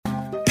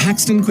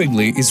Paxton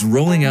Quigley is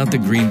rolling out the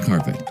green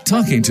carpet,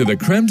 talking to the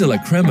creme de la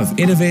creme of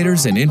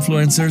innovators and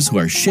influencers who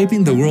are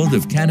shaping the world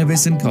of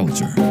cannabis and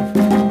culture.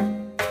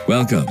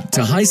 Welcome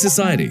to High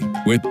Society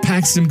with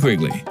Paxton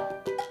Quigley.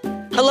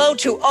 Hello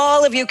to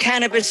all of you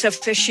cannabis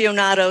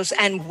aficionados,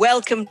 and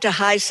welcome to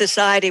High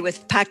Society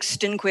with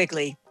Paxton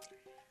Quigley.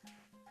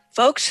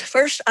 Folks,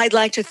 first I'd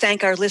like to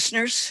thank our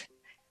listeners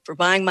for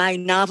buying my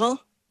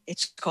novel.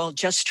 It's called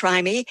Just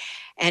Try Me,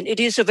 and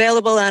it is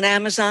available on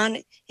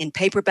Amazon in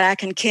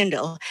paperback and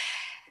Kindle.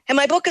 And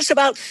my book is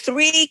about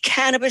 3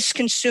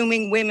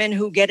 cannabis-consuming women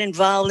who get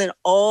involved in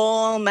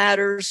all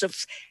matters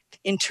of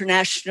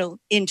international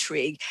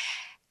intrigue.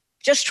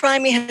 Just Try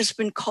Me has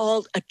been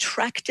called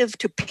attractive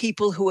to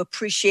people who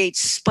appreciate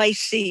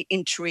spicy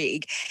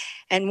intrigue.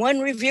 And one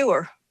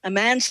reviewer, a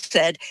man,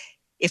 said,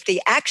 "If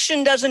the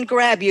action doesn't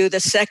grab you, the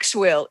sex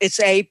will. It's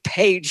a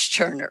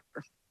page-turner."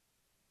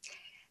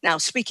 Now,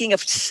 speaking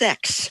of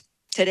sex,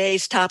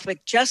 today's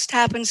topic just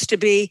happens to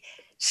be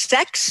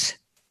sex,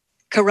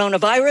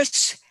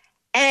 coronavirus,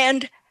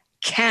 and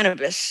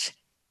cannabis.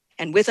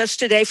 And with us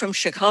today from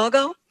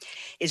Chicago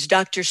is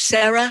Dr.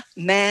 Sarah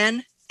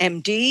Mann,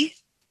 MD,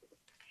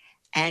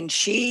 and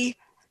she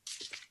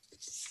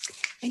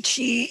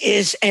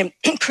is a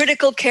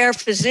critical care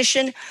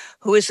physician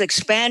who has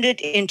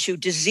expanded into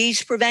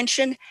disease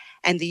prevention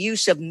and the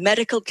use of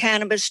medical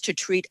cannabis to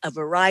treat a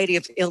variety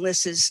of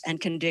illnesses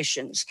and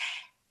conditions.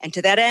 And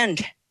to that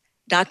end,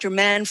 Dr.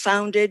 Mann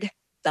founded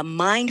the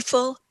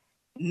Mindful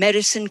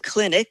Medicine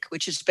Clinic,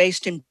 which is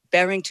based in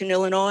Barrington,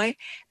 Illinois.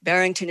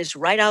 Barrington is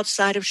right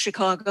outside of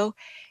Chicago.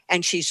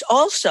 And she's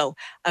also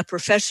a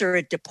professor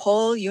at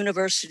DePaul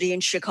University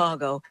in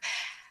Chicago.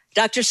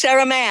 Dr.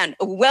 Sarah Mann,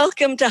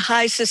 welcome to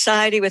High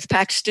Society with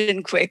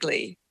Paxton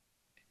Quigley.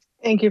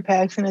 Thank you,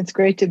 Paxton. It's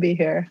great to be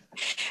here.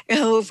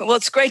 Oh, well,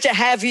 it's great to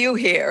have you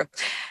here.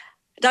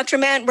 Dr.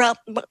 Mann,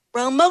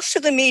 well, most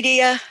of the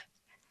media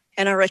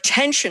and our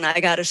attention,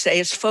 I got to say,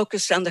 is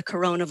focused on the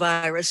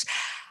coronavirus.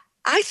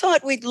 I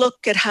thought we'd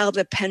look at how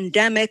the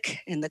pandemic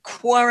and the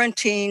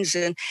quarantines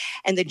and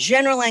the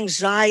general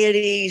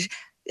anxieties,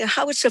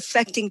 how it's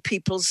affecting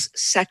people's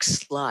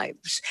sex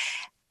lives.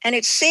 And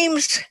it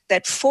seems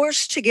that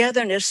forced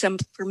togetherness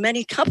for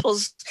many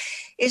couples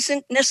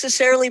isn't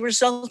necessarily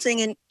resulting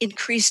in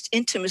increased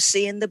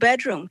intimacy in the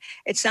bedroom.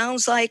 It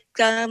sounds like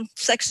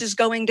sex is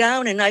going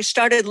down. And I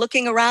started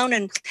looking around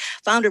and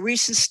found a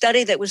recent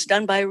study that was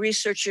done by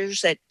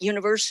researchers at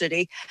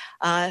university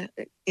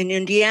in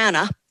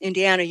Indiana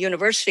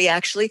University,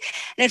 actually.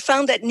 And it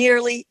found that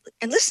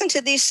and listen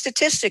to these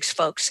statistics,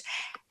 folks,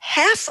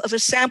 half of a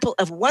sample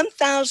of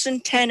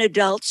 1,010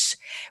 adults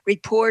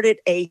reported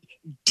a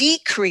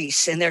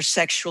decrease in their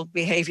sexual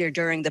behavior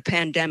during the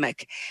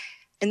pandemic.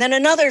 And then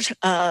another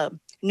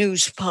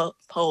news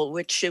poll,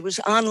 which it was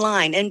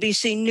online,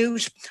 NBC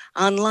News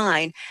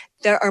online,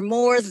 there are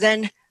more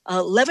than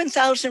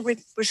 11,000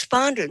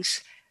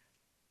 respondents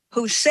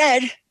who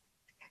said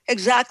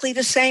exactly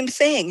the same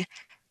thing,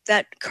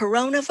 that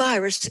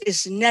coronavirus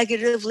is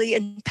negatively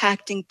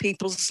impacting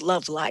people's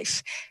love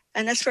life.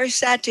 And that's very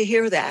sad to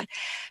hear that.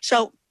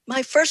 So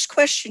my first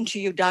question to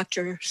you,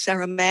 Dr.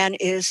 Sarah Mann,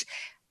 is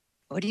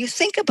what do you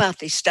think about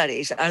these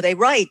studies? Are they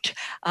right?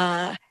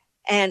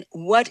 And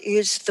what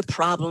is the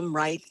problem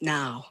right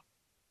now?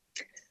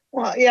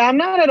 Well, yeah, I'm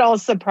not at all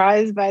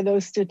surprised by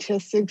those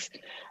statistics.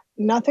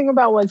 Nothing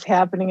about what's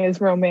happening is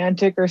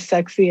romantic or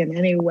sexy in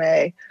any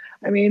way.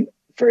 I mean,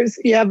 first,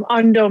 you have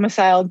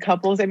undomiciled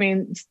couples. I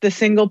mean, the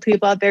single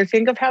people out there,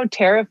 think of how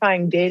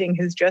terrifying dating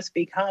has just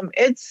become.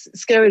 It's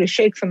scary to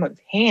shake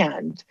someone's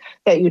hand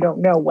that you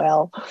don't know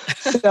well.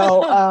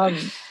 So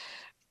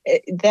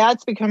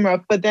that's become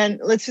rough. But then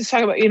let's just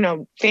talk about,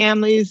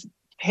 families,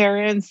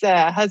 parents,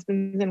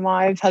 husbands and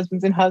wives,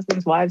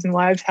 wives and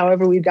wives,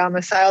 however we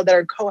domicile, that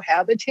are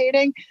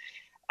cohabitating.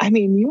 I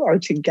mean, you are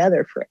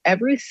together for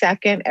every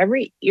second,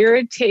 every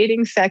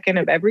irritating second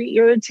of every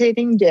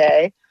irritating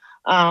day.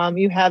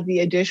 You have the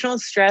additional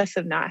stress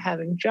of not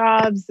having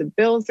jobs. The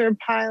bills are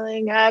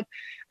piling up.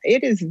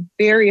 It is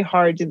very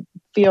hard to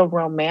feel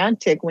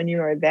romantic when you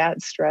are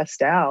that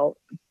stressed out.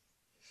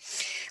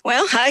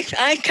 Well,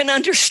 I can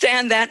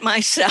understand that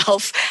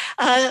myself.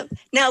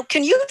 Now,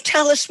 can you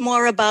tell us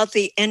more about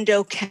the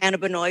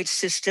endocannabinoid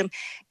system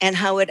and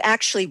how it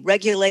actually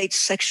regulates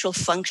sexual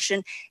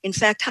function? In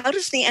fact, how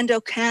does the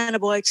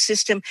endocannabinoid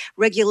system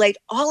regulate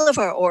all of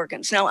our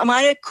organs? Now, am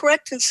I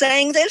correct in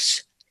saying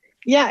this?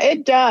 Yeah,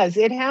 it does.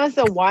 It has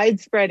a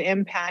widespread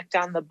impact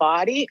on the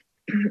body.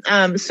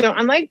 So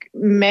unlike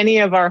many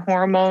of our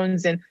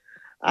hormones and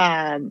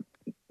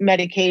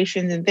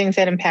medications and things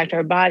that impact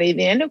our body,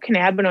 the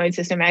endocannabinoid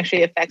system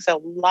actually affects a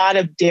lot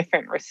of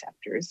different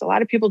receptors. A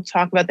lot of people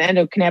talk about the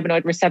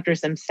endocannabinoid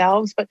receptors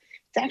themselves, but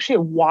it's actually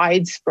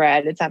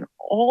widespread. It's on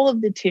all of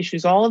the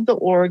tissues, all of the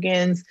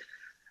organs,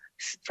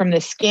 from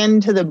the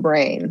skin to the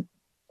brain.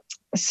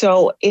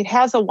 So it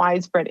has a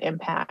widespread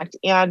impact.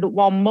 And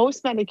while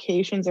most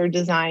medications are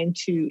designed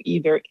to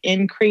either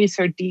increase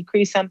or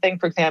decrease something,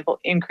 for example,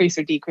 increase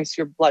or decrease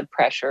your blood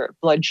pressure,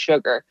 blood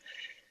sugar,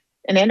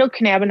 an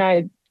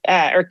endocannabinoid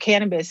or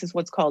cannabis is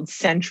what's called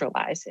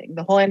centralizing.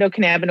 The whole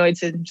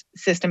endocannabinoid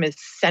system is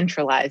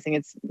centralizing.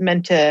 It's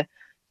meant to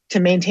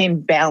maintain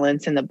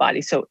balance in the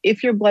body. So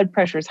if your blood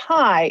pressure is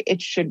high,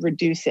 it should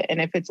reduce it. And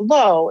if it's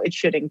low, it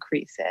should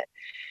increase it.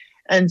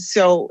 And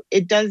so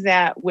it does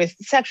that with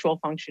sexual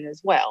function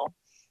as well.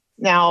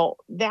 Now,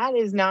 that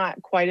is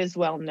not quite as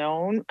well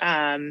known,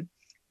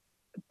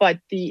 but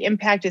the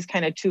impact is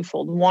kind of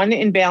twofold. One,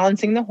 in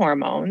balancing the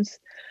hormones,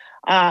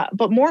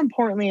 but more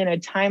importantly, in a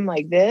time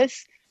like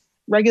this,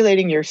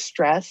 regulating your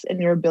stress and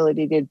your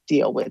ability to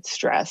deal with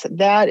stress.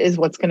 That is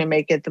what's going to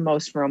make it the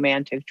most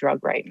romantic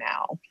drug right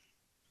now.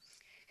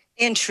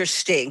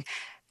 Interesting.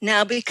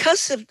 Now,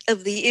 because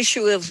of the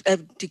issue of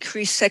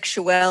decreased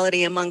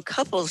sexuality among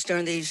couples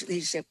during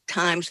these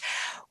times,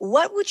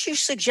 what would you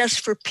suggest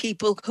for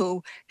people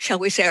who, shall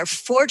we say, are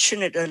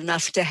fortunate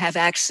enough to have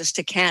access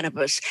to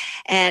cannabis,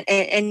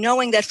 and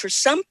knowing that for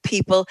some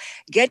people,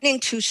 getting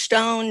too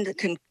stoned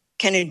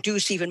can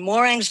induce even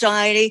more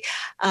anxiety?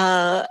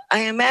 I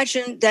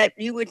imagine that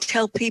you would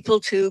tell people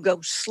to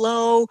go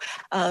slow,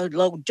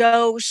 low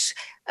dose.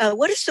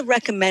 What is the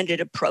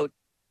recommended approach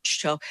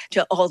to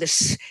all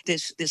this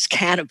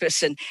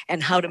cannabis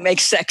and how to make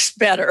sex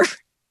better?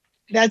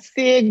 That's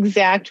the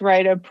exact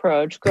right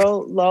approach. Go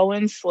low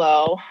and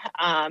slow.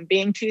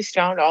 Being too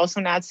stoned,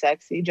 also not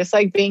sexy. Just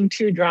like being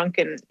too drunk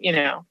and,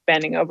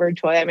 bending over a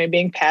toilet. I mean,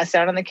 being passed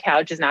out on the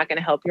couch is not going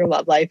to help your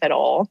love life at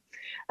all.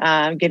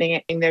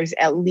 There's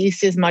at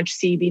least as much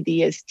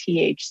CBD as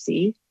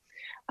THC.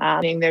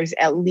 There's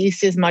at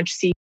least as much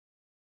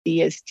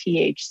CBD as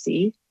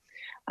THC.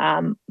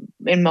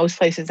 In most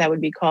places, that would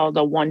be called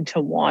a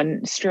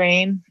 1-to-1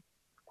 strain.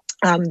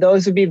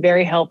 Those would be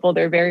very helpful.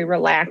 They're very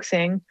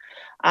relaxing,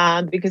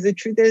 because the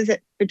truth is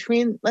that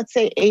between, let's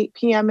say, 8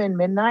 p.m. and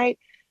midnight,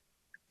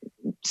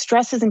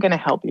 stress isn't going to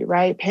help you,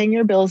 right? Paying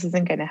your bills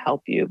isn't going to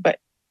help you. But,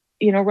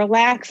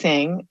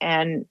 relaxing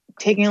and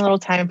taking a little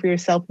time for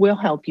yourself will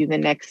help you the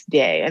next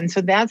day. And so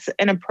that's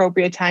an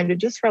appropriate time to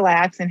just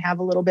relax and have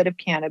a little bit of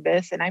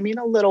cannabis. And I mean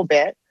a little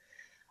bit.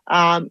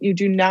 You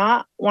do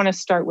not want to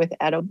start with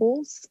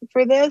edibles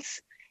for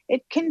this.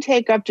 It can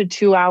take up to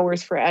 2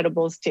 hours for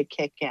edibles to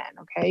kick in.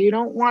 Okay. You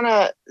don't want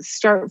to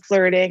start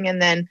flirting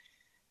and then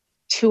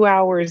 2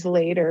 hours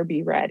later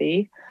be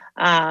ready.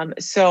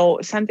 So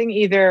something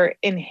either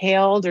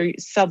inhaled or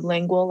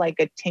sublingual, like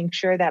a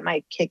tincture, that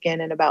might kick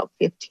in about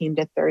 15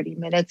 to 30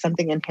 minutes.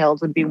 Something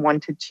inhaled would be 1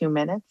 to 2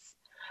 minutes.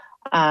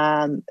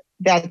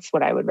 That's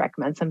what I would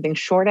recommend. Something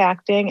short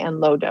acting and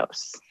low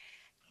dose.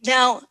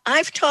 Now,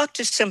 I've talked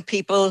to some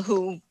people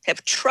who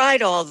have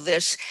tried all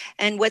this,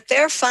 and what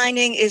they're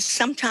finding is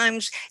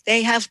sometimes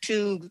they have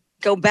to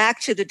go back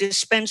to the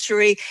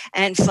dispensary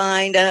and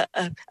find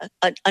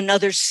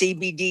another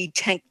CBD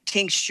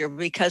tincture,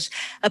 because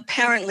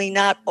apparently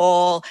not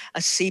all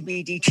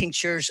CBD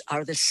tinctures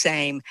are the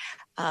same.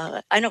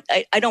 I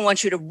don't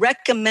want you to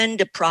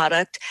recommend a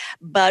product,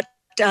 but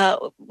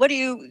what do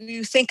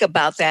you think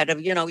about that?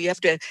 You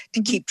have to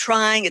keep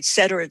trying, et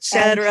cetera, et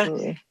cetera.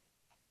 Absolutely.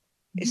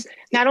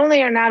 Not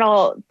only are not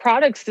all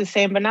products the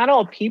same, but not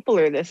all people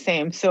are the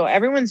same. So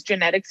everyone's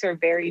genetics are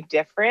very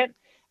different.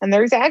 And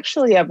there's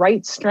actually a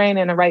right strain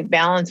and a right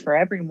balance for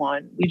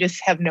everyone. We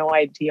just have no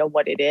idea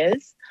what it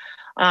is.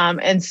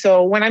 And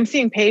so when I'm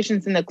seeing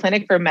patients in the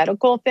clinic for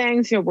medical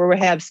things, where we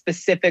have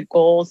specific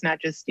goals,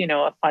 not just,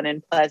 a fun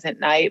and pleasant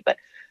night, but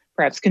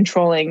perhaps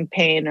controlling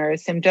pain or a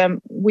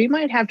symptom, we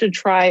might have to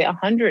try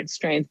 100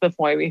 strains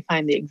before we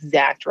find the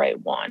exact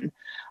right one.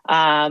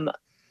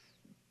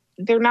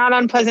 They're not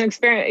unpleasant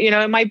experience.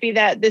 It might be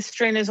that this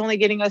strain is only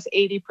getting us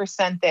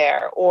 80%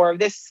 there, or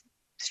this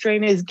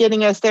strain is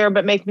getting us there,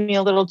 but making me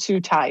a little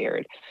too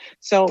tired.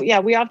 So yeah,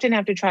 we often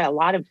have to try a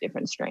lot of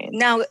different strains.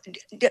 Now,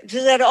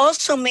 does that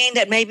also mean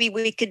that maybe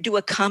we could do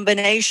a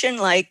combination,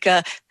 like,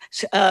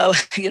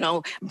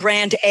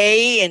 brand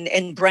A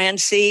and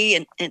brand C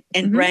and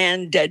mm-hmm.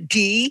 brand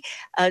D?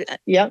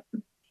 Yep.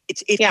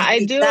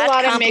 I do a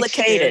lot of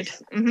complicated.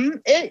 Mm-hmm.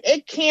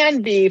 It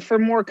can be for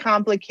more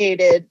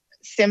complicated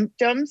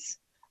symptoms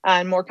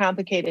and more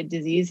complicated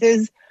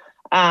diseases.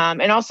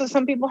 And also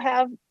some people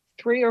have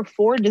 3 or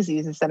 4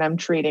 diseases that I'm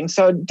treating.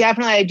 So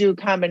definitely I do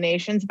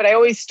combinations, but I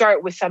always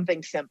start with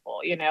something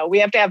simple. We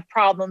have to have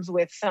problems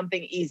with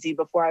something easy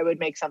before I would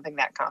make something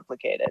that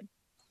complicated.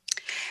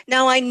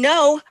 Now I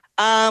know,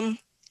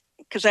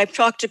 because I've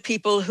talked to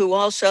people who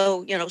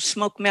also,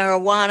 smoke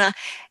marijuana,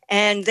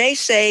 and they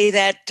say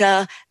that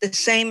the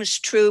same is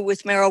true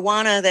with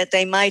marijuana, that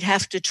they might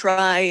have to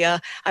try,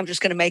 I'm just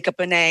going to make up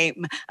a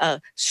name,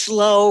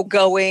 slow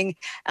going,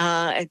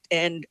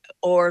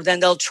 or then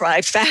they'll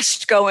try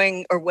fast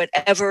going or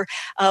whatever.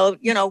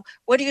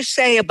 What do you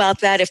say about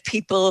that if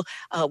people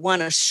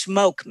want to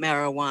smoke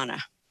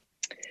marijuana?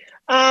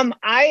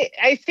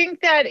 I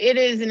think that it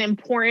is an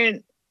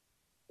important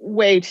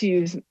way to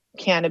use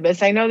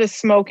cannabis. I know the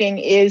smoking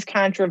is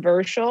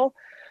controversial.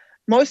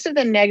 Most of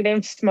the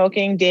negative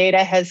smoking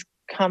data has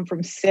come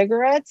from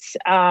cigarettes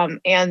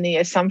and the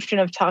assumption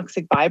of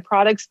toxic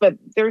byproducts, but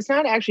there's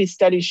not actually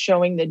studies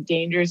showing the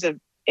dangers of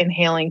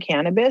inhaling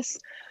cannabis.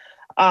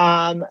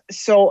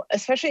 So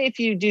especially if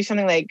you do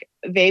something like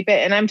vape it,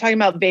 and I'm talking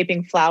about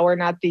vaping flower,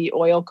 not the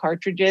oil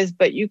cartridges,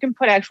 but you can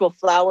put actual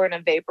flower in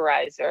a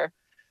vaporizer.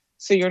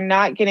 So you're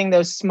not getting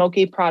those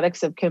smoky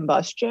products of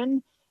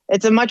combustion.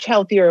 It's a much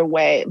healthier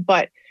way.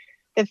 But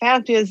the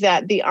fact is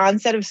that the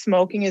onset of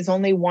smoking is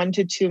only 1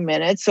 to 2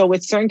 minutes. So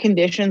with certain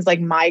conditions like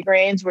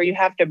migraines, where you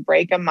have to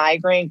break a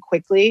migraine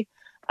quickly,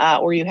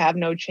 or you have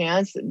no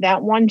chance,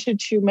 that 1 to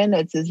 2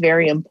 minutes is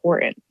very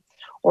important.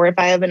 Or if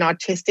I have an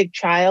autistic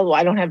child, well,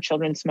 I don't have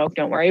children smoke,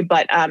 don't worry.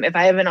 But if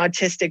I have an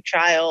autistic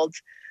child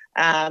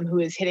who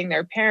is hitting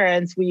their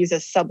parents, we use a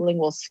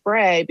sublingual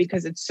spray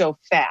because it's so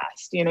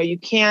fast. You know, you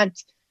can't,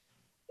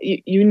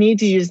 you need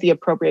to use the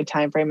appropriate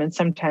time frame. And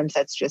sometimes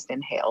that's just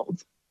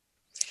inhaled.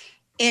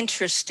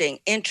 Interesting.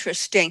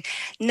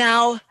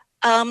 Now,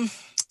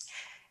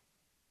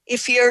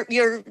 if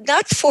you're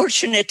not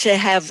fortunate to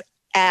have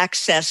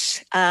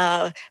access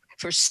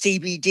for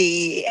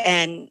CBD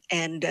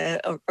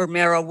or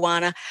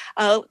marijuana,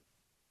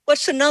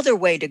 what's another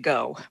way to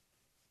go?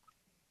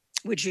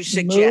 Would you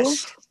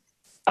suggest?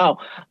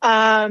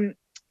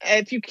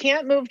 If you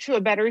can't move to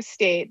a better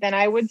state, then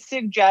I would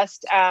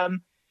suggest,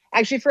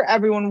 actually for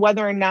everyone,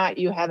 whether or not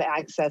you have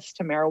access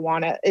to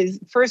marijuana, is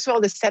first of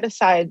all to set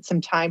aside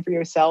some time for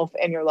yourself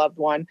and your loved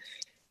one,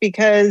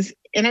 because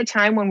in a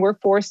time when we're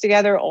forced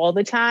together all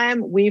the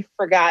time, we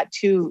forget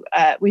to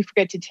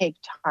take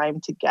time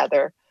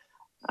together.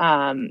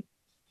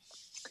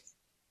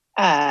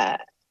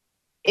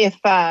 If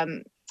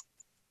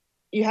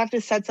you have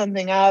to set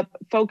something up,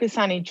 focus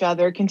on each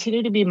other,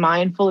 continue to be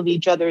mindful of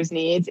each other's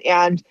needs.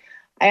 And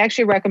I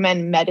actually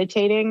recommend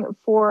meditating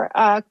for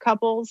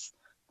couples.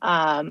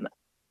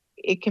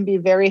 It can be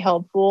very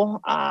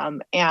helpful,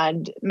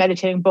 and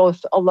meditating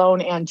both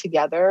alone and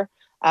together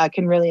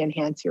can really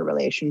enhance your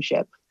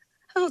relationship.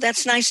 Oh,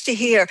 that's nice to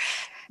hear.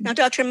 Now,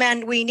 Dr.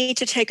 Mann, we need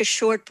to take a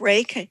short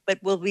break, but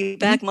we'll be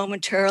back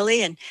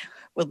momentarily, and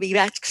we'll be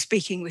back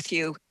speaking with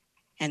you.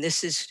 And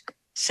this is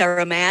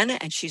Sarah Mann,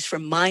 and she's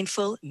from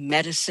Mindful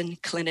Medicine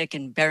Clinic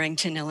in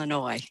Barrington,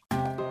 Illinois.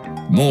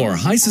 More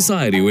High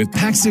Society with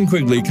Paxton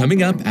Quigley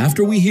coming up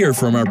after we hear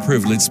from our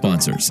privileged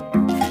sponsors.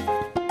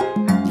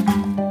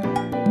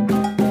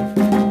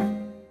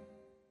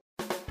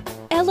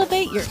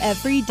 Elevate your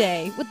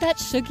everyday with that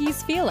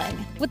Shoogies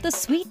feeling, with the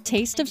sweet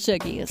taste of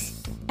Shoogies.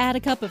 Add a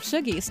cup of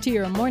Shoogies to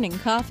your morning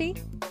coffee.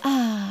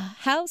 Ah,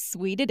 how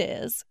sweet it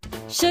is.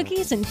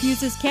 Shoogies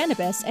infuses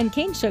cannabis and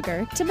cane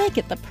sugar to make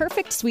it the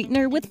perfect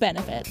sweetener with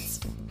benefits.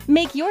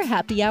 Make your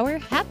happy hour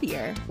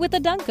happier with a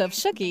dunk of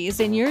Shoogies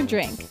in your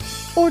drink.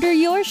 Order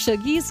your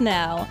Shoogies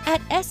now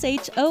at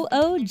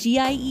SHOOGIES.com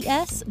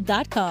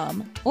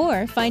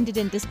or find it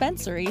in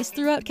dispensaries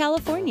throughout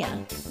California.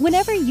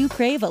 Whenever you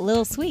crave a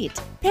little sweet,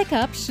 pick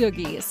up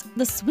Shoogies,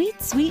 the sweet,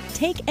 sweet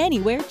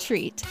take-anywhere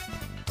treat.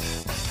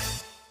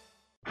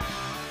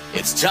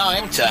 It's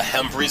time to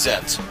Hem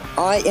Present.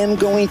 I am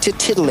going to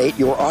titillate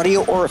your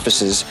audio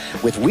orifices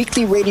with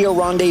weekly radio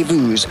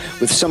rendezvous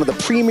with some of the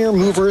premier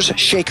movers,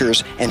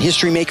 shakers, and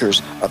history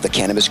makers of the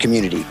cannabis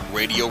community.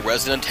 Radio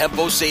resident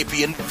Hempo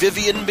Sapien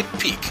Vivian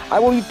McPeak. I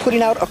will be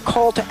putting out a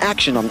call to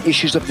action on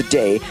issues of the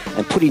day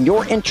and putting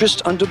your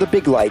interest under the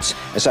big lights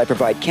as I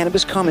provide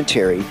cannabis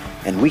commentary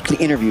and weekly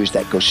interviews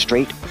that go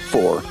straight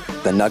for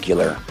the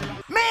nugular.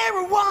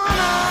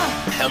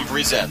 Marijuana! Hem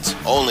Present,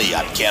 only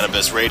on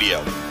Cannabis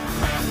Radio.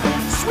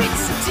 Sweet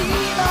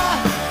sativa,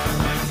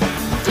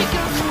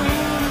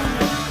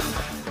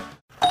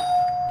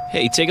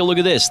 hey, take a look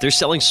at this. They're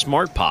selling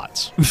smart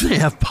pots. They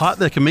have pot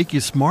that can make you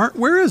smart?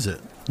 Where is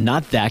it?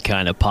 Not that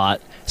kind of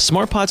pot.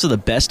 Smart pots are the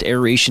best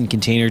aeration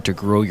container to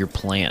grow your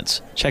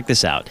plants. Check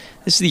this out.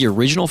 This is the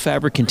original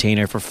fabric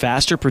container for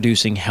faster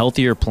producing,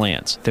 healthier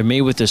plants. They're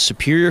made with a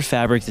superior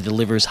fabric that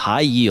delivers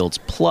high yields.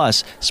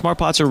 Plus, smart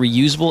pots are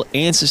reusable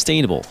and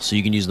sustainable, so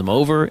you can use them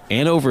over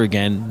and over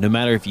again, no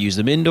matter if you use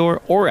them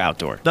indoor or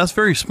outdoor. That's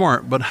very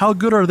smart, but how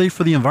good are they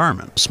for the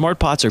environment? Smart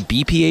pots are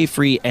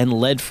BPA-free and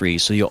lead-free,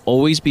 so you'll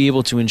always be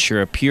able to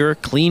ensure a pure,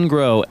 clean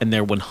grow, and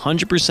they're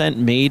 100%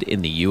 made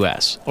in the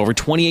U.S. Over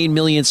 28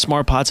 million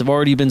smart pots have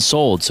already been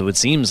sold, so it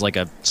seems like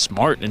a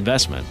smart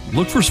investment.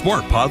 Look for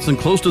smart pots in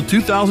close to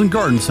 2,000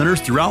 garden centers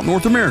throughout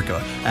North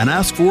America and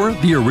ask for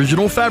the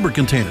original fabric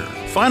container.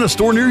 Find a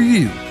store near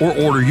you or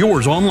order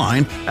yours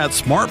online at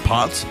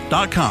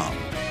smartpots.com.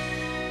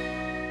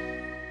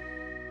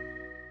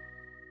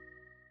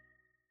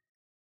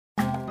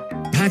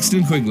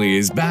 Paxton Quigley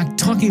is back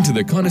talking to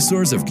the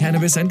connoisseurs of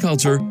cannabis and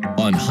culture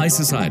on High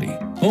Society,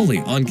 only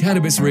on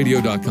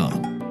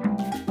CannabisRadio.com.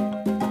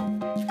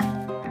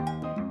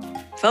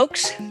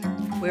 Folks,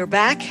 we're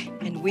back,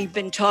 and we've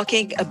been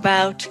talking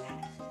about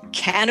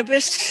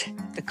cannabis,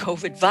 the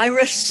COVID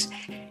virus,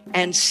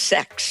 and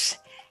sex.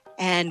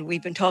 And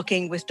we've been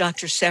talking with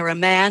Dr. Sarah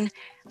Mann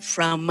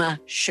from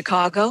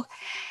Chicago.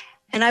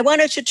 And I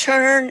wanted to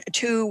turn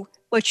to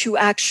what you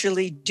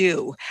actually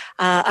do.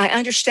 I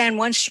understand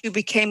once you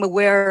became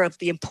aware of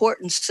the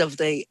importance of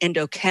the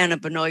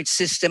endocannabinoid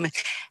system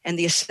and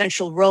the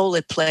essential role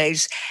it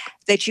plays,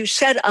 that you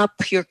set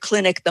up your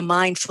clinic, the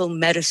Mindful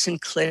Medicine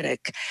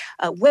Clinic.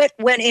 What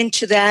went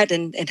into that,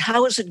 and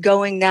how is it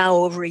going now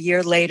over a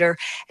year later,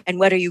 and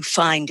what are you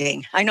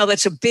finding? I know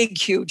that's a big,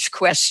 huge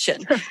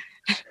question.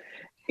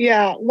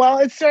 Yeah, well,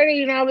 it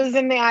started, I was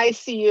in the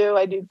ICU.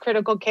 I do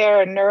critical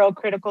care and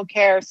neurocritical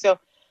care. So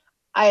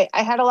I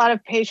had a lot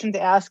of patients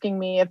asking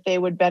me if they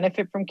would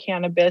benefit from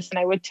cannabis, and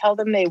I would tell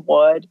them they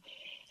would.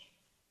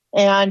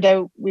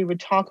 And we would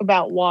talk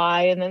about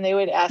why, and then they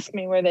would ask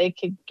me where they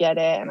could get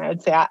it. And I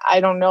would say, I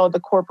don't know. The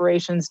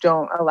corporations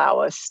don't allow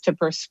us to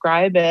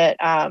prescribe it.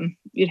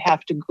 You'd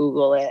have to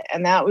Google it.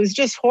 And that was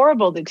just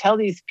horrible to tell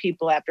these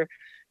people after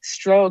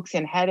strokes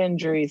and head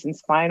injuries and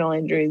spinal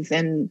injuries.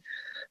 And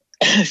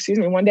excuse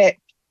me, one day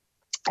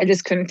I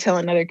just couldn't tell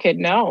another kid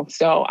no.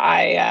 So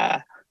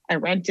I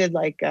rented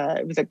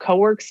it was a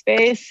co-work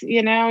space,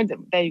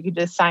 that you could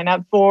just sign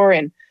up for,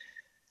 and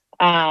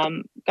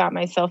got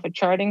myself a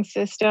charting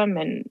system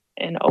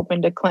and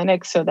opened a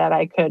clinic so that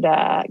I could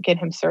get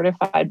him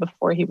certified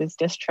before he was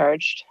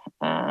discharged.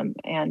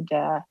 And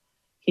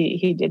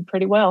he did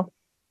pretty well.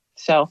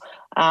 So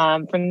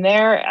from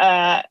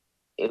there,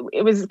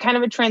 it was kind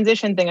of a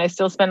transition thing. I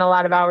still spent a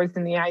lot of hours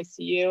in the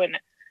ICU, and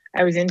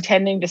I was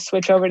intending to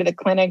switch over to the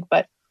clinic,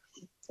 but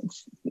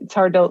it's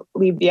hard to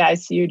leave the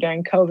ICU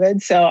during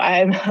COVID. So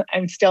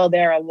I'm still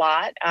there a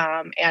lot.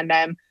 And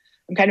I'm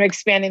kind of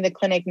expanding the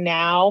clinic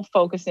now,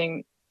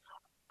 focusing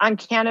on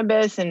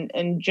cannabis and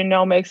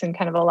genomics and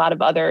kind of a lot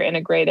of other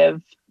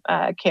integrative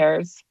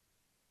cares.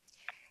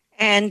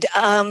 And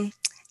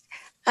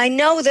I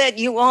know that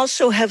you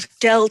also have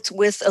dealt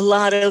with a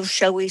lot of,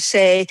 shall we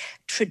say,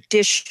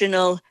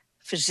 traditional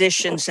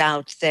physicians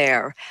out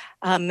there.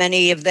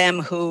 Many of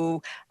them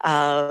who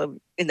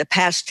in the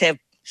past have,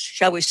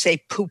 shall we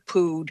say,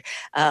 poo-pooed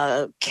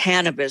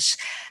cannabis.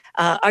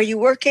 Are you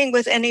working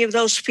with any of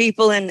those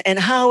people, and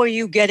how are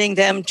you getting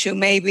them to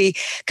maybe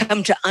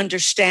come to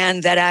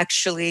understand that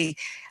actually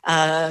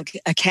a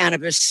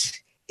cannabis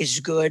is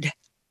good?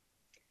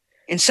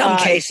 In some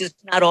cases,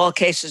 not all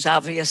cases,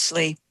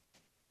 obviously.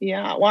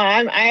 Yeah, well,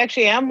 I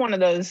actually am one of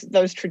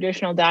those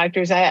traditional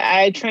doctors.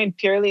 I trained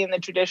purely in the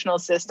traditional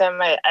system.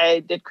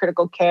 I did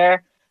critical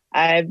care.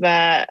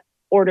 I've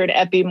ordered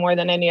epi more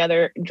than any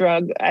other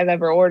drug I've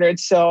ever ordered.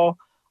 So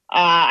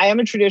I am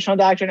a traditional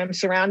doctor, and I'm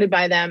surrounded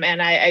by them.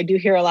 And I do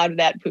hear a lot of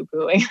that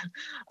poo-pooing.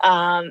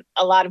 A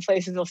lot of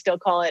places will still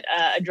call it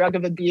a drug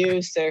of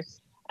abuse, or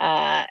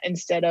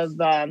instead of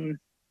a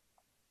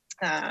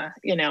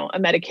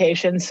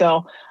medication.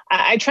 So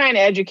I try and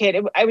educate.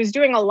 I was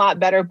doing a lot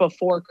better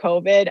before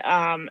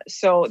COVID.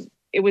 So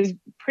it was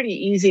pretty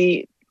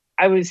easy.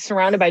 I was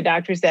surrounded by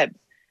doctors that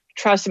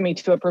trusted me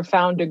to a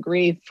profound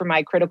degree for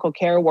my critical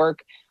care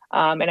work.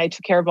 And I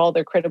took care of all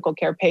their critical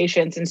care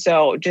patients. And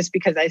so just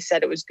because I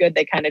said it was good,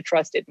 they kind of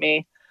trusted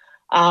me.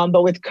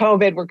 But with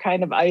COVID, we're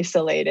kind of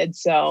isolated.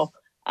 So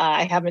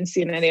I haven't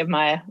seen any of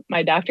my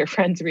doctor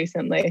friends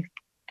recently.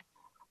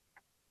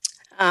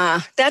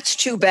 That's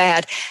too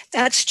bad.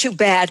 That's too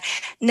bad.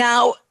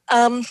 Now,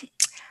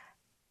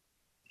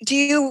 do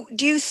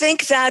you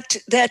think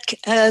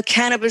that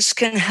cannabis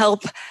can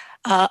help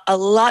a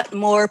lot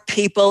more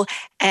people,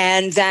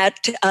 and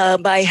that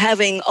by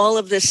having all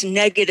of this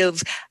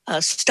negative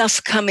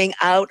stuff coming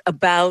out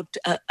about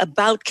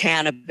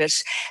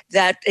cannabis,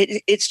 that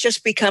it's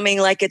just becoming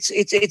like it's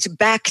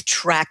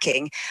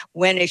backtracking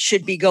when it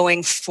should be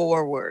going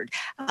forward?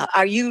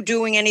 Are you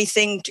doing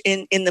anything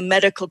in the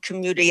medical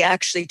community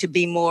actually to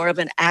be more of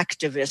an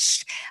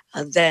activist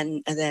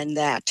than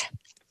that?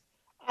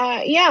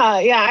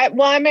 Yeah.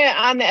 Well, I'm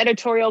on the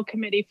editorial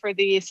committee for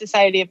the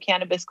Society of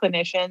Cannabis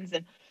Clinicians,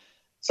 and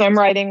so I'm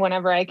writing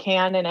whenever I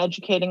can and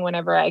educating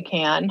whenever I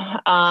can.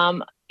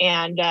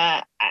 And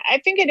I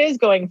think it is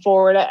going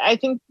forward. I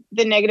think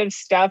the negative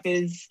stuff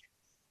is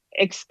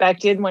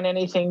expected when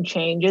anything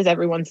changes.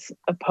 Everyone's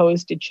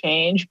opposed to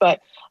change. But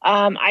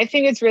I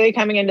think it's really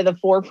coming into the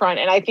forefront.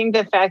 And I think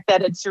the fact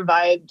that it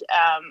survived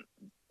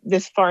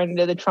this far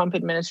into the Trump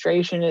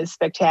administration is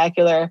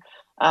spectacular.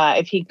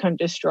 If he couldn't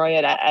destroy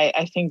it,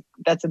 I think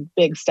that's a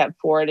big step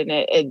forward.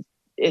 And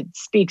it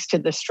speaks to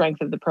the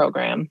strength of the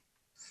program.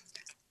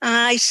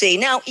 I see.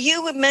 Now,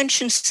 you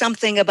mentioned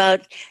something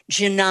about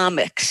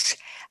genomics.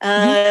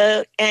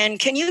 And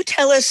can you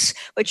tell us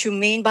what you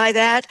mean by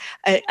that?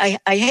 I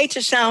hate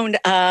to sound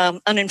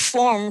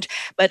uninformed,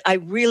 but I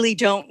really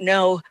don't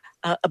know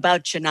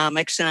about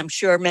genomics, and I'm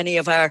sure many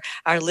of our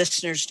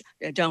listeners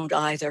don't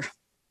either.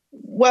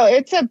 Well,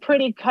 it's a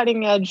pretty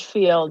cutting edge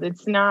field.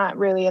 It's not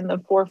really in the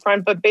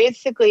forefront, but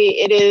basically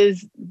it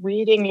is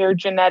reading your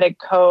genetic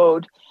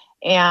code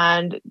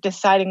and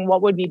deciding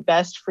what would be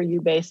best for you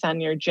based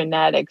on your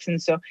genetics.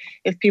 And so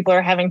if people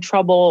are having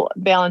trouble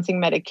balancing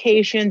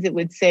medications, it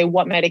would say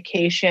what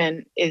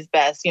medication is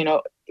best.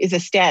 Is a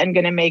statin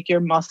going to make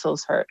your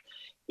muscles hurt?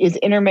 Is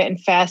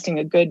intermittent fasting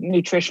a good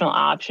nutritional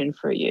option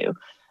for you?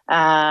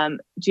 Do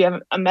you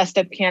have a messed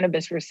up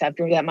cannabis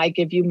receptor that might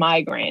give you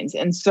migraines?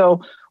 And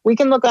so we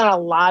can look at a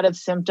lot of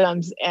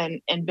symptoms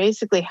and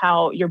basically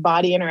how your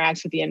body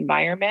interacts with the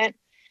environment.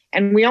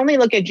 And we only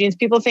look at genes.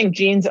 People think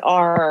genes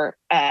are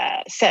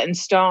set in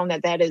stone,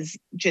 that is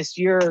just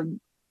you're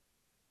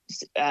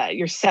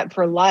set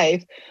for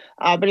life.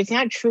 But it's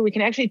not true. We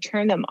can actually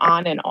turn them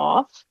on and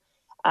off.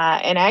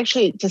 And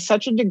actually to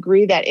such a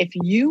degree that if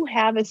you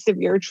have a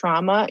severe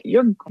trauma,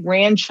 your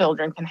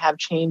grandchildren can have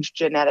changed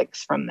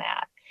genetics from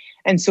that.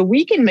 And so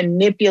we can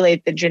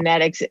manipulate the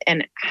genetics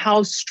and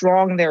how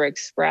strong they're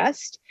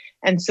expressed.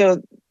 And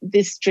so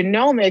this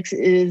genomics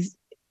is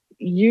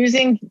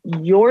using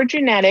your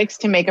genetics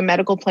to make a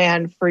medical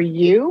plan for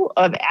you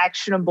of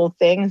actionable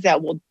things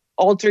that will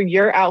alter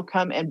your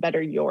outcome and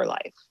better your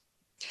life.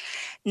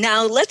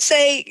 Now, let's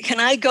say, can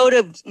I go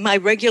to my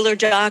regular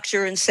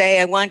doctor and say,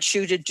 I want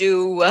you to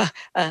do a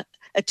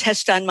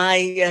test on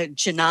my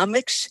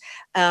genomics?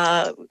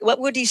 What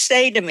would he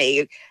say to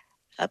me?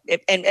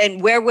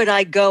 And where would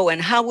I go?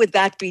 And how would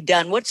that be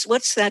done?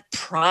 What's that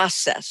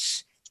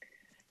process?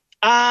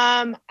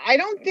 I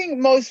don't think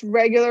most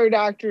regular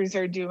doctors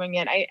are doing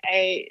it.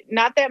 I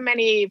not that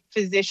many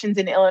physicians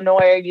in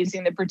Illinois are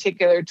using the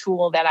particular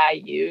tool that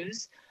I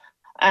use.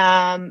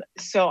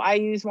 So I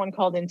use one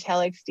called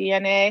Intelix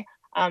DNA.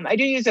 I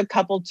do use a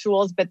couple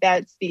tools, but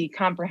that's the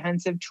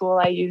comprehensive tool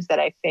I use that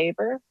I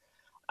favor.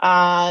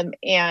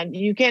 And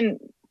you can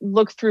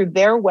look through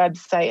their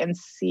website and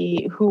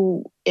see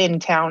who in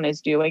town is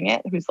doing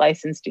it, who's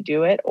licensed to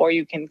do it, or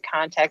you can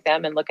contact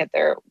them and look at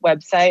their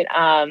website.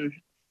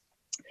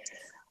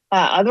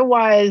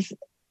 Otherwise,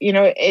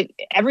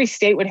 every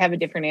state would have a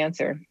different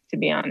answer, to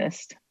be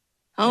honest.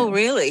 Oh,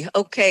 really?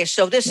 Okay.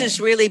 So this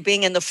is really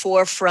being in the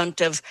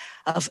forefront of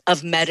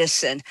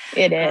medicine.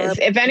 It is.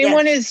 If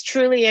anyone is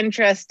truly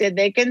interested,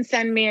 they can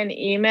send me an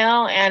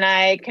email and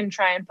I can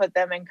try and put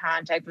them in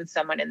contact with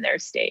someone in their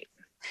state.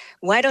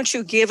 Why don't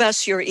you give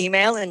us your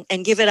email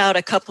and give it out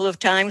a couple of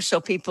times so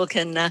people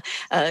can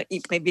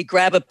maybe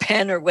grab a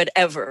pen or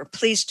whatever.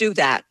 Please do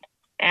that.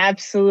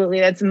 Absolutely.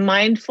 That's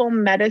Mindful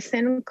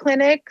Medicine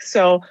Clinic.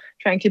 So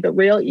try and keep it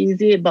real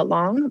easy but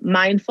long.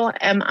 Mindful,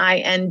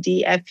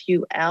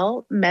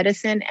 MINDFUL, medicine,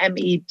 MEDISINE,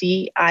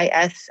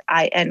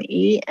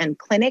 and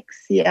clinic,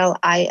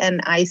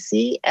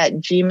 CLINIC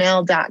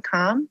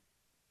 @gmail.com.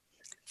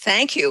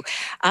 Thank you.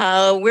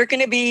 We're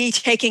going to be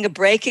taking a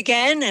break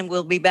again, and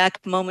we'll be back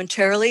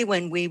momentarily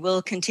when we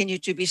will continue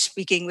to be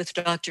speaking with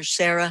Dr.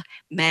 Sarah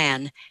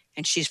Mann,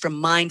 and she's from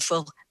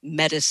Mindful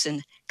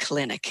Medicine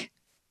Clinic.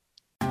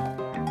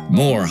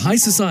 More High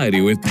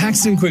Society with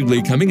Paxton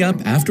Quigley coming up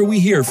after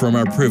we hear from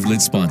our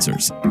privileged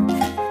sponsors.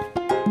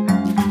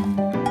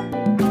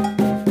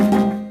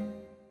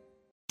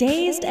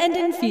 Dazed and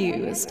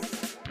Infused.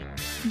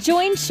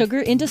 Join sugar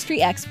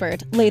industry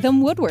expert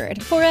Latham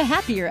Woodward for a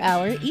happier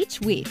hour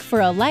each week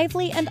for a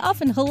lively and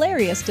often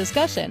hilarious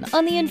discussion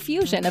on the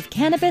infusion of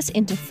cannabis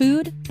into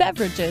food,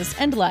 beverages,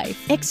 and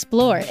life.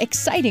 Explore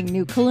exciting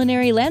new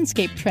culinary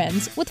landscape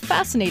trends with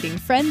fascinating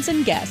friends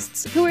and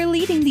guests who are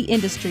leading the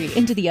industry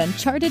into the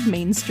uncharted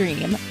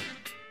mainstream.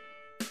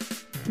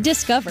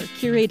 Discover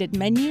curated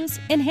menus,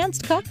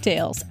 enhanced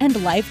cocktails, and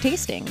live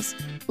tastings.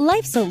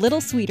 Life's a little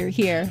sweeter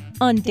here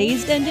on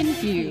Dazed and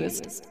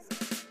Infused.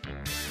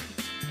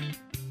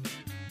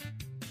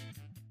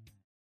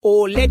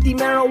 Oh, let the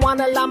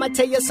marijuana llama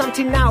tell you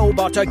something now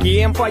about a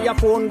game for your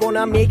phone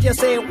gonna make you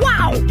say,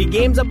 wow! The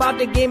game's about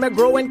the game of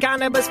growing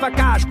cannabis for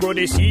cash. Grow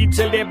the seed,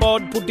 sell the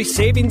bud, put the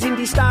savings in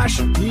the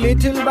stash.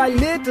 Little by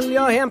little,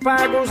 your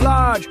empire grows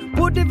large.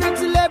 Put the big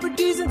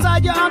celebrities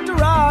inside your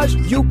entourage.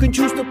 You can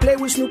choose to play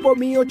with Snoop or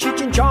me or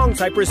Cheech and Chong,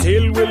 Cypress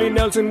Hill, Willie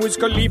Nelson, Wiz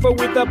Khalifa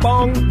with a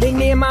bong. The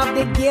name of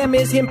the game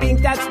is Hemp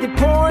Inc., that's the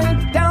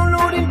point.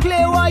 Download and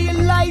play while you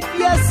light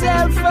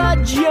yourself a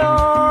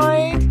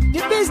joint.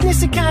 The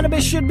business of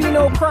cannabis should be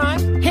no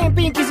crime. Hemp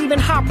Inc. is even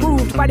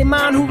hot-proofed by the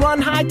man who run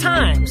High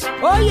Times.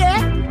 Oh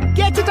yeah?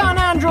 Get it on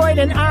Android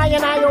and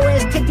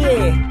iOS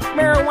today.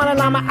 Marijuana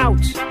llama out.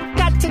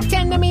 Got to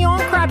tend to me own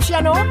crops, you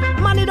know.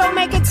 Money don't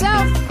make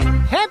itself.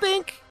 Hemp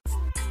Inc.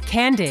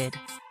 Candid.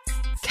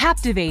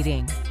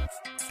 Captivating.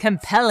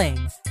 Compelling.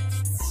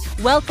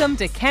 Welcome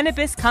to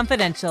Cannabis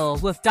Confidential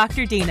with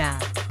Dr. Dina.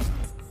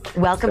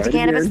 Welcome to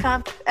Cannabis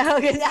Oh,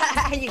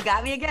 you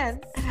got me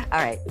again. All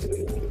right.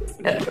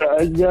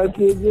 I got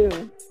you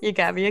again. You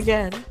got me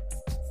again.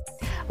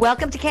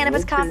 Welcome to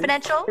Cannabis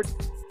Confidential.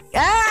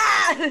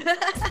 Ah!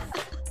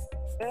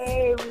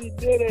 Hey, we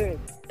did it.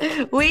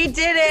 We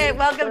did it.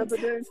 Welcome.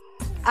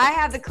 I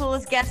have the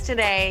coolest guest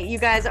today. You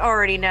guys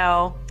already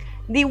know.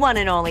 The one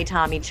and only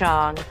Tommy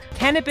Chong.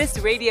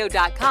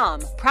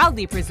 CannabisRadio.com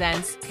proudly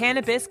presents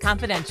Cannabis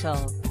Confidential.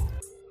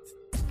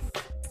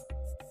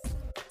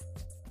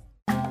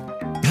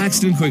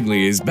 Paxton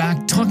Quigley is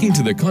back talking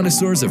to the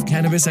connoisseurs of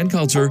cannabis and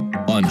culture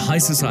on High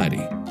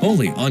Society,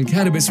 only on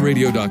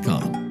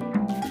CannabisRadio.com.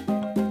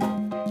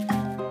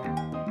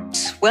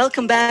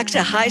 Welcome back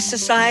to High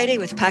Society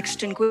with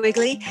Paxton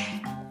Quigley.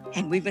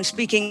 And we've been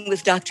speaking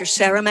with Dr.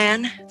 Sarah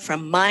Mann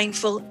from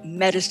Mindful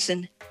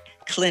Medicine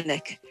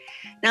Clinic.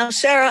 Now,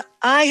 Sarah,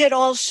 I had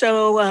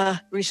also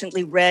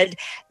recently read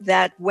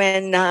that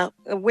when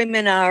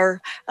women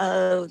are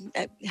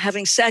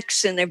having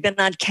sex and they've been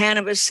on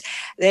cannabis,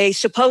 they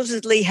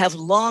supposedly have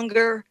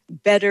longer,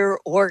 better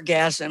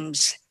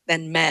orgasms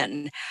than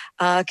men.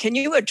 Can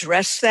you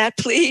address that,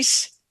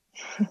 please?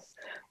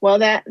 Well,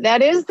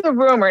 that is the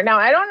rumor. Now,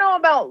 I don't know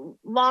about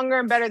longer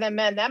and better than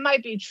men. That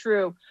might be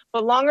true,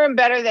 but longer and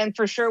better than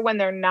for sure when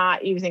they're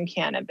not using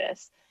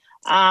cannabis.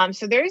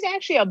 So there's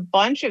actually a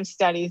bunch of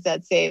studies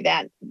that say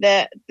that.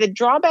 The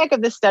drawback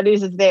of the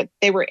studies is that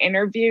they were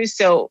interviews,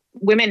 so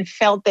women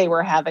felt they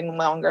were having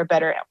longer,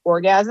 better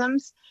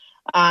orgasms.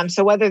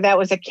 So whether that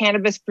was a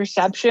cannabis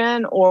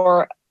perception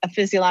or a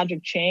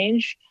physiologic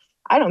change,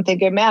 I don't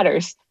think it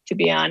matters, to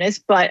be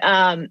honest. But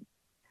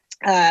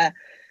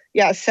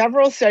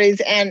several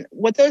studies. And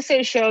what those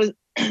studies showed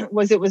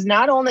was it was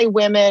not only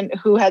women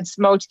who had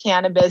smoked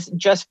cannabis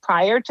just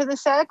prior to the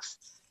sex,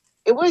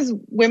 it was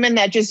women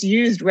that just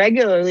used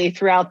regularly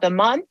throughout the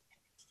month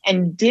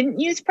and didn't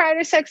use prior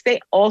to sex. They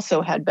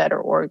also had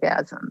better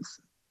orgasms.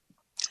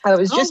 I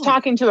was just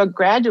talking to a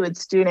graduate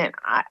student.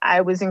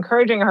 I was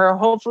encouraging her,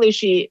 hopefully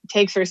she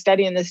takes her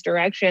study in this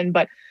direction,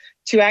 but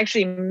to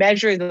actually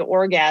measure the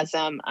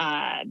orgasm,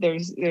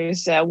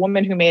 there's a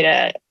woman who made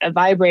a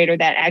vibrator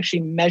that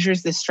actually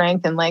measures the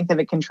strength and length of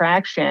a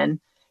contraction,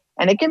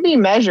 and it can be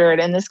measured,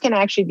 and this can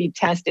actually be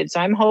tested. So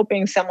I'm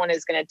hoping someone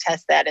is going to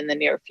test that in the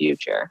near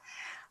future.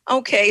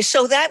 Okay,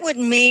 so that would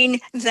mean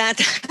that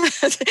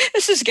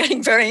this is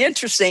getting very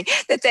interesting,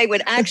 that they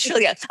would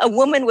actually, a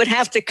woman would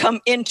have to come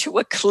into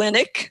a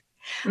clinic.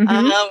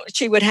 Mm-hmm.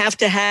 She would have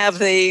to have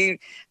the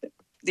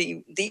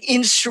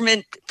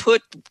instrument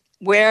put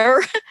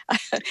where?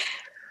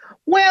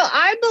 Well,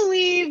 I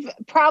believe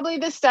probably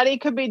the study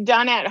could be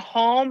done at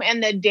home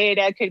and the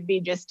data could be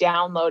just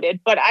downloaded.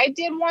 But I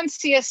did once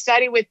see a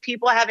study with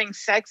people having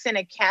sex in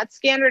a CAT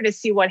scanner to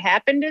see what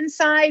happened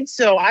inside.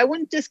 So I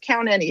wouldn't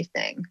discount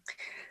anything.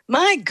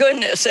 My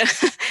goodness.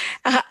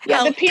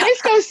 The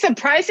penis goes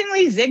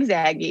surprisingly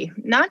zigzaggy,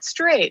 not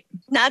straight.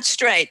 Not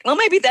straight. Well,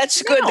 maybe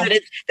that's good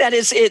that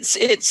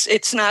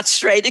it's not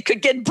straight. It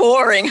could get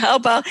boring. How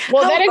about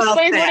that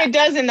explains what it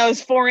does in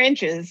those 4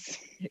 inches.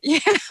 Yeah.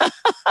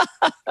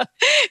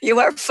 You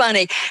are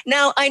funny.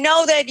 Now, I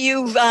know that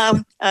you've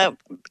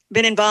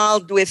been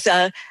involved with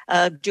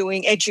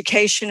doing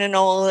education and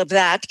all of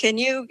that. Can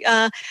you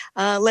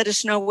let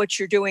us know what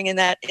you're doing in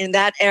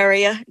that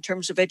area in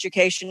terms of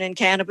education in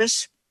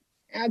cannabis?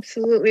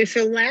 Absolutely.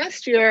 So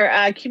last year,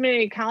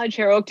 community college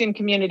here, Oakton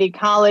Community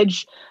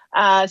College,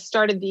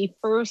 started the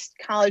first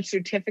college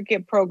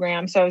certificate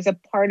program. So I was a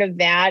part of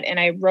that, and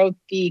I wrote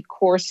the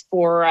course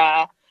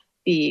for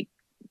the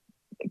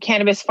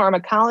cannabis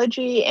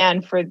pharmacology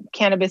and for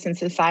cannabis and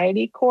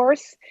society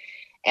course.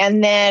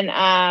 And then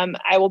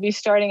I will be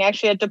starting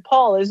actually at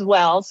DePaul as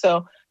well.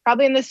 So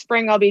probably in the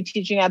spring, I'll be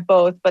teaching at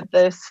both, but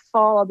this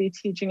fall, I'll be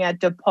teaching at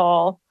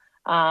DePaul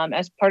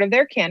as part of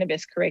their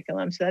cannabis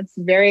curriculum. So that's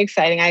very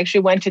exciting. I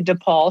actually went to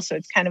DePaul, so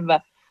it's kind of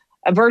a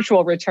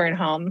virtual return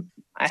home.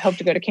 I hope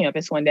to go to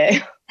campus one day.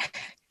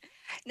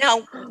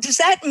 Now, does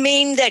that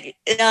mean that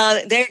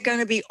they're going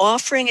to be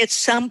offering at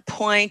some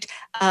point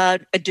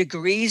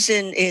degrees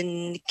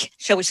in,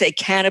 shall we say,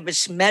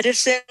 cannabis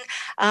medicine?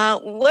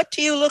 What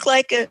do you look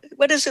like?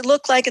 What does it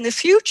look like in the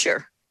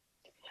future?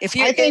 If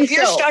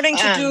you're starting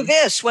to do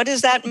this, what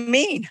does that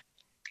mean?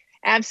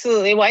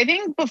 Absolutely. Well, I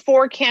think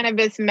before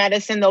cannabis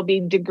medicine, there'll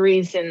be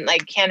degrees in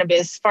like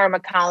cannabis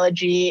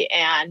pharmacology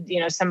and,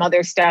 some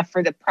other stuff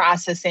for the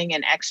processing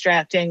and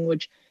extracting,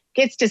 which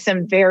gets to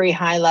some very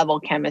high level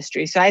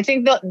chemistry. So I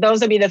think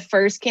those will be the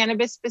first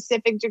cannabis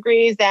specific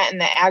degrees, that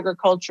and the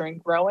agriculture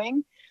and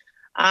growing.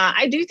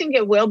 I do think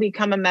it will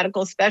become a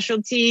medical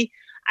specialty.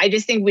 I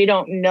just think we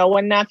don't know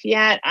enough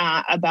yet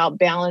about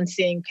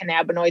balancing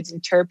cannabinoids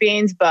and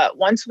terpenes. But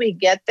once we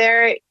get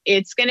there,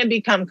 it's going to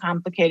become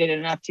complicated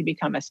enough to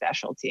become a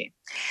specialty.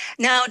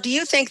 Now, do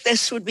you think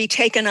this would be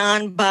taken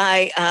on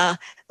by,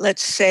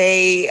 let's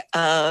say,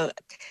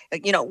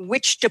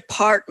 which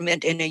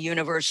department in a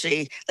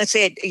university? Let's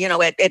say,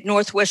 at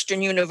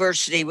Northwestern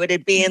University, would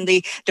it be in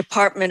the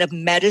Department of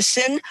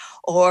Medicine,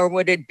 or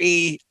would it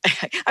be,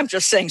 I'm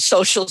just saying,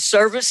 social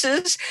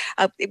services?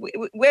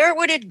 Where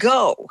would it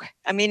go?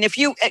 I mean, if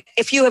you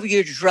have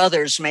your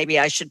druthers, maybe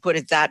I should put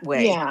it that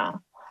way. Yeah.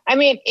 I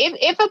mean,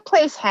 if a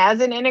place has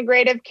an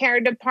integrative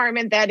care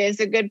department, that is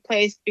a good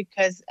place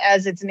because,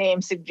 as its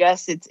name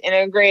suggests, it's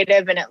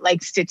integrative and it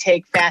likes to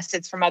take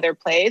facets from other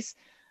places.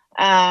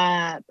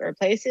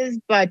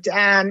 But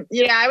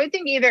I would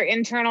think either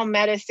internal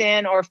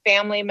medicine or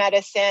family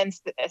medicine,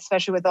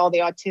 especially with all the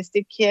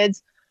autistic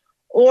kids,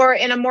 or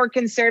in a more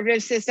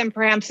conservative system,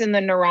 perhaps in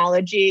the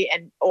neurology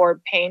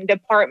or pain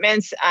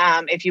departments,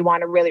 if you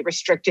want to really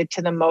restrict it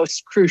to the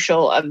most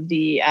crucial of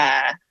the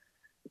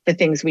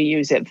things we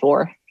use it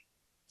for.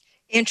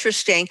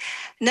 Interesting.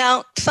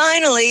 Now,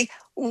 finally,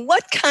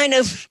 what kind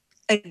of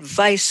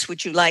advice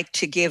would you like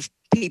to give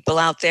people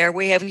out there.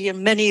 We have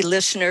many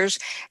listeners,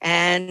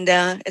 and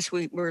as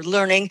we were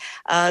learning,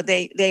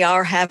 they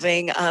are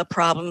having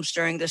problems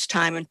during this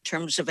time in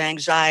terms of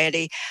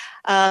anxiety.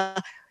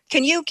 Can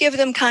you give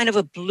them kind of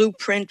a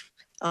blueprint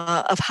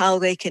of how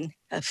they can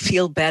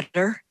feel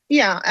better?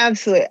 Yeah,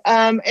 absolutely.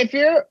 If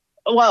you're,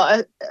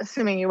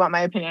 assuming you want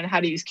my opinion on how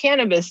to use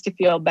cannabis to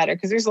feel better,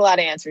 because there's a lot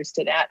of answers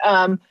to that.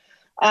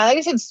 Like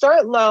I said,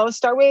 start low,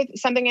 start with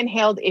something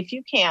inhaled if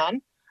you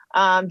can,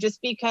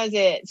 just because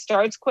it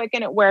starts quick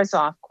and it wears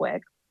off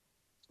quick.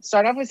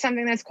 Start off with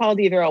something that's called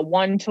either a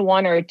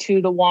 1-to-1 or a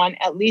 2-to-1,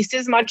 at least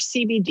as much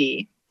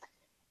CBD.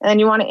 And then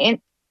you want to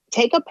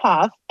take a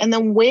puff and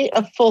then wait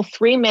a full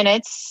 3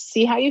 minutes,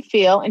 see how you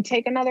feel, and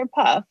take another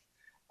puff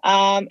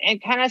and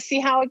kind of see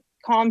how it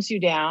calms you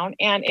down.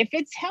 And if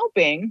it's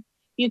helping,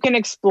 you can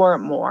explore it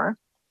more.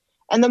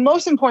 And the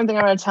most important thing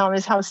I want to tell them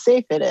is how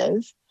safe it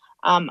is.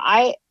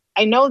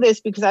 I know this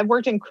because I've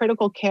worked in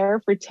critical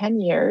care for 10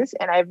 years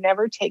and I've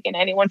never taken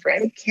anyone for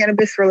any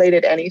cannabis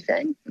related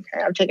anything.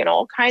 Okay. I've taken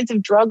all kinds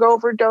of drug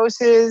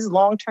overdoses,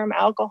 long-term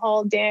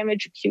alcohol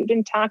damage, acute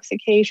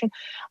intoxication.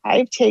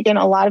 I've taken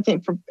a lot of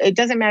things. It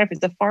doesn't matter if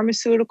it's a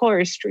pharmaceutical or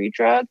a street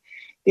drug.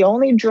 The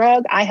only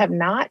drug I have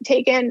not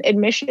taken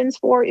admissions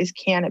for is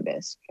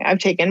cannabis. I've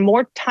taken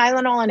more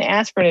Tylenol and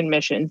aspirin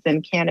admissions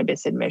than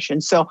cannabis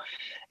admissions. So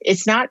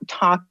it's not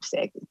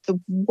toxic. The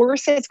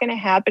worst that's going to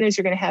happen is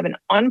you're going to have an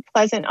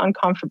unpleasant,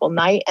 uncomfortable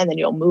night, and then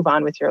you'll move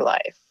on with your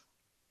life.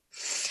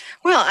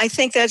 Well, I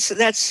think that's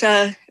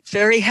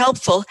very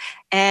helpful.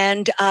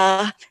 And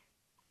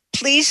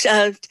please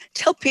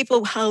tell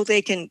people how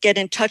they can get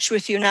in touch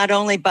with you, not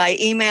only by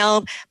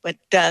email, but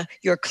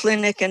your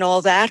clinic and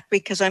all that,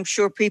 because I'm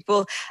sure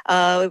people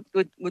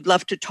would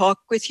love to talk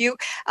with you.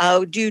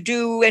 Do you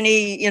do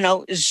any,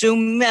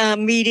 Zoom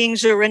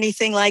meetings or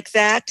anything like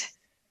that?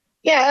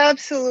 Yeah,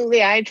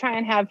 absolutely. I try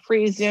and have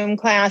free Zoom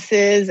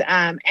classes.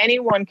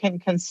 Anyone can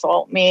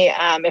consult me.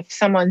 If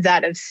someone's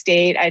out of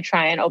state, I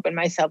try and open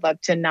myself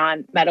up to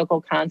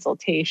non-medical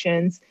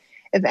consultations.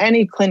 If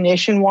any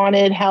clinician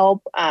wanted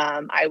help,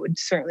 I would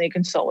certainly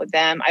consult with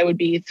them. I would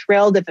be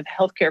thrilled if a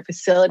healthcare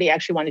facility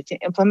actually wanted to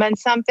implement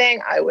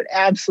something. I would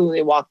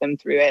absolutely walk them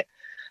through it.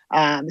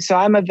 So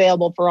I'm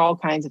available for all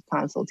kinds of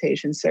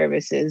consultation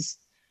services.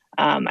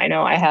 I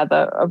know I have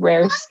a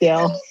rare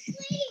scale.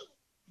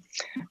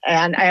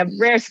 And I have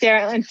rare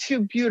scale and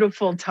 2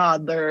 beautiful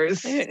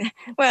toddlers.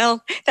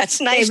 Well,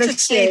 that's nice to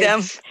see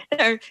them.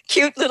 They're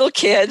cute little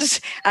kids.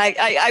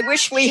 I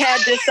wish we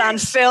had this on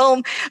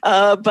film,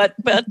 but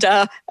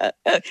the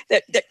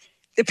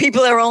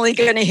people are only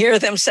going to hear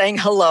them saying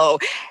hello.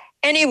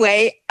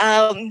 Anyway,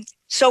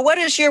 so what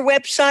is your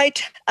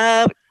website?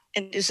 And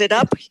is it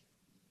up?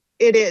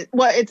 It is.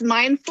 Well, it's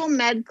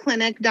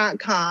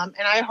mindfulmedclinic.com,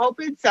 and I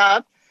hope it's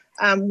up.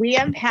 We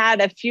have had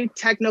a few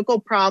technical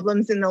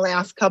problems in the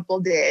last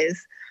couple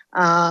days,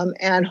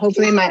 and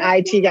hopefully my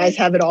IT guys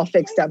have it all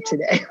fixed up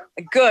today.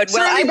 Good.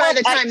 Well,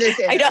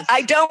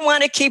 I don't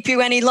want to keep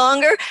you any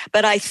longer,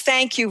 but I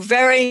thank you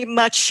very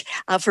much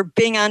for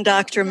being on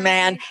Dr.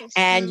 Mann,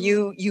 and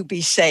you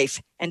be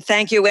safe. And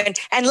thank you.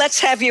 And let's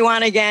have you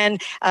on again,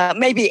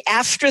 maybe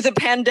after the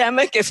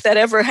pandemic, if that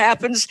ever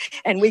happens,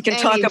 and we can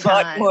talk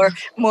about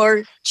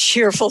more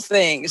cheerful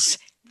things.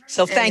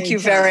 So thank you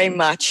very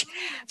much.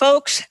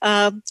 Folks,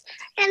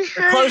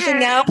 closing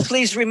now,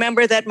 please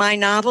remember that my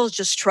novel,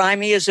 Just Try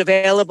Me, is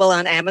available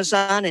on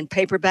Amazon in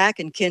paperback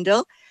and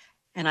Kindle.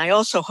 And I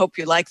also hope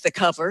you like the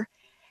cover.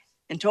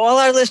 And to all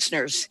our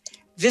listeners,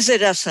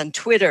 visit us on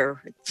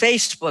Twitter,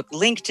 Facebook,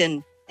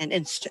 LinkedIn, and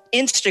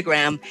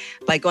Instagram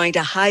by going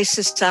to High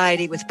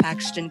Society with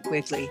Paxton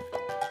Quigley.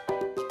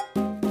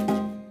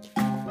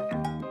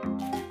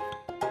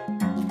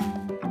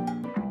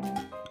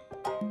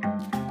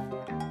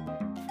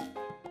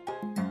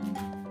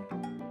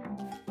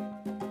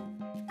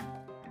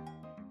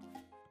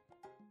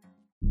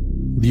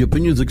 The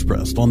opinions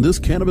expressed on this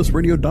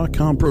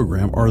CannabisRadio.com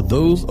program are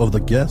those of the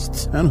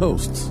guests and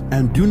hosts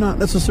and do not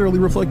necessarily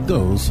reflect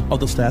those of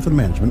the staff and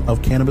management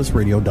of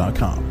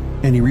CannabisRadio.com.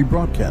 Any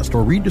rebroadcast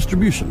or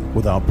redistribution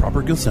without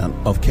proper consent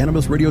of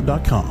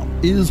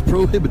CannabisRadio.com is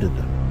prohibited.